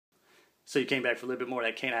So you came back for a little bit more of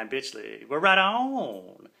that canine bitch league. We're right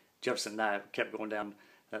on. Jefferson and I kept going down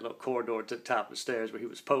that little corridor to the top of the stairs where he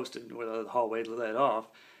was posted, where the hallway led off.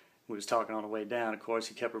 We was talking on the way down. Of course,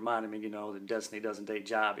 he kept reminding me, that Destiny doesn't date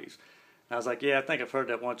jobbies. And I was like, yeah, I think I've heard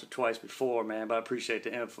that once or twice before, man, but I appreciate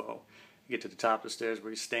the info. You get to the top of the stairs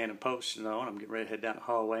where he's standing post, and I'm getting ready to head down the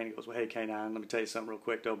hallway, and he goes, well, hey, Canine, let me tell you something real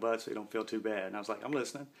quick, though, bud, so you don't feel too bad. And I was like, I'm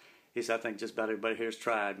listening. He said, I think just about everybody here's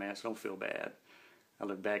tried, man, so don't feel bad. I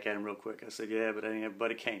looked back at him real quick. I said, yeah, but ain't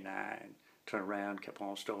everybody Canine. Turned around, kept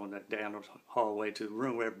on strolling down the hallway to the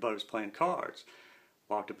room where everybody was playing cards.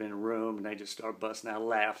 Walked up in the room, and they just started busting out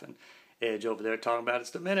laughing. Edge over there talking about, it's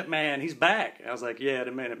the Minute Man, he's back. I was like, yeah, the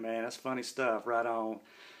Minute Man, that's funny stuff, right on.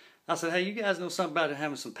 I said, hey, you guys know something about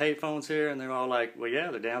having some payphones here? And they're all like, well, yeah,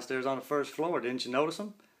 they're downstairs on the first floor. Didn't you notice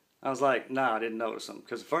them? I was like, no, I didn't notice them.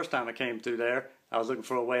 Because the first time I came through there, I was looking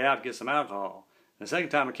for a way out to get some alcohol. And the second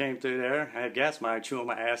time I came through there, I had Gasmeyer chewing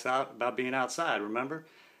my ass out about being outside, remember?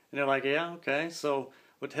 And they're like, yeah, okay, so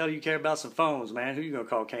what the hell do you care about some phones, man? Who you going to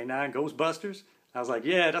call, Canine? Ghostbusters? I was like,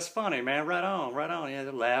 yeah, that's funny, man. Right on, right on. Yeah,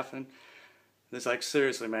 they're laughing. It's like,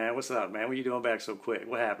 seriously, man, what's up, man? What you doing back so quick?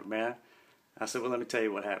 What happened, man? I said, well, let me tell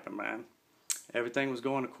you what happened, man. Everything was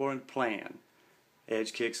going according to plan.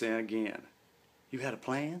 Edge kicks in again. You had a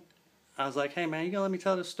plan? I was like, hey, man, you gonna let me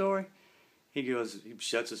tell this story? He goes, he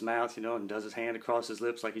shuts his mouth, and does his hand across his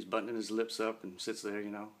lips like he's buttoning his lips up and sits there,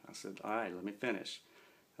 I said, all right, let me finish.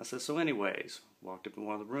 I said, so anyways, walked up in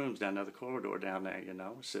one of the rooms down another corridor down there,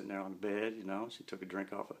 we're sitting there on the bed, she took a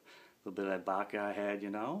drink off a little bit of that vodka I had,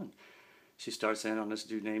 and she starts in on this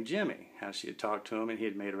dude named Jimmy, how she had talked to him and he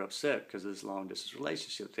had made her upset because of this long-distance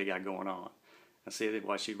relationship they got going on. I see that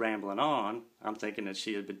while she's rambling on, I'm thinking that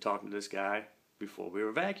she had been talking to this guy before we were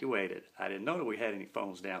evacuated. I didn't know that we had any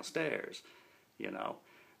phones downstairs,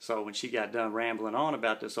 So when she got done rambling on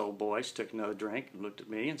about this old boy, she took another drink and looked at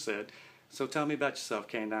me and said, so tell me about yourself,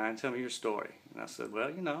 Canine. Tell me your story. And I said, well,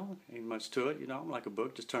 ain't much to it. I'm like a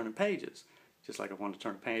book just turning pages. Just like I want to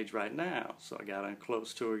turn a page right now. So I got in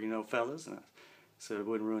close to her, fellas, and I said it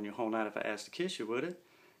wouldn't ruin your whole night if I asked to kiss you, would it?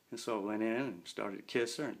 And so I went in and started to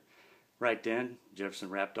kiss her, and right then, Jefferson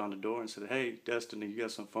rapped on the door and said, hey, Destiny, you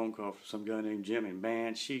got some phone call from some guy named Jimmy.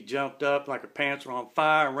 Man, she jumped up like her pants were on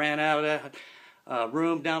fire and ran out of that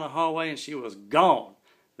room down the hallway, and she was gone.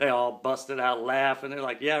 They all busted out laughing. They're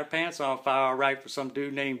like, yeah, her pants are on fire, all right, for some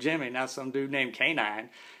dude named Jimmy, not some dude named Canine.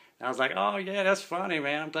 I was like, oh, yeah, that's funny,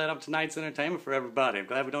 man. I'm glad I'm tonight's entertainment for everybody. I'm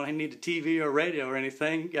glad we don't need a TV or radio or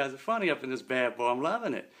anything. You guys are funny up in this bad boy. I'm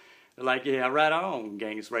loving it. They're like, yeah, right on.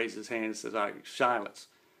 Genghis raised his hand and says, all right, silence.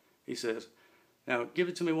 He says, now, give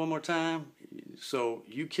it to me one more time. So,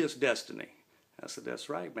 you kissed Destiny. I said, that's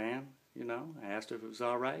right, man. I asked her if it was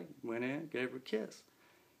all right. Went in, gave her a kiss.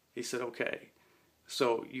 He said, okay.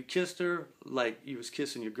 So, you kissed her like you was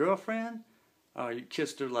kissing your girlfriend? Or you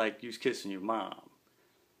kissed her like you was kissing your mom?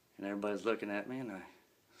 And everybody's looking at me, and I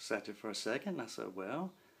sat there for a second, and I said,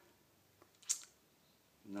 well,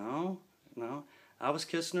 no. I was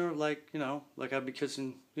kissing her like, like I'd be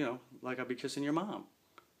kissing, like I'd be kissing your mom.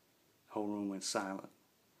 The whole room went silent.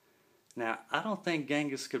 Now, I don't think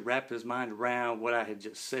Genghis could wrap his mind around what I had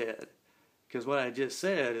just said, because what I just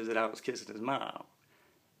said is that I was kissing his mom.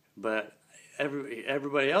 But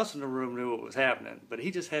everybody else in the room knew what was happening, but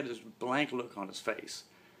he just had this blank look on his face.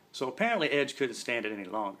 So apparently Edge couldn't stand it any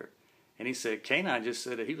longer. And he said, Canine just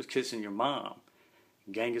said that he was kissing your mom.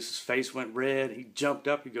 Genghis' face went red. He jumped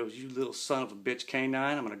up. He goes, you little son of a bitch,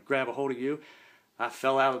 Canine. I'm going to grab a hold of you. I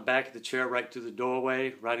fell out of the back of the chair right through the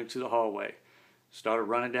doorway, right into the hallway. Started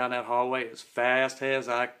running down that hallway as fast as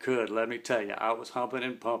I could. Let me tell you, I was humping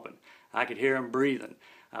and pumping. I could hear him breathing.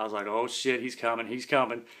 I was like, oh shit, he's coming, he's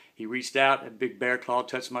coming. He reached out, that big bear claw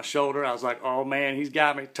touched my shoulder. I was like, oh man, he's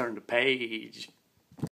got me. Turned the page.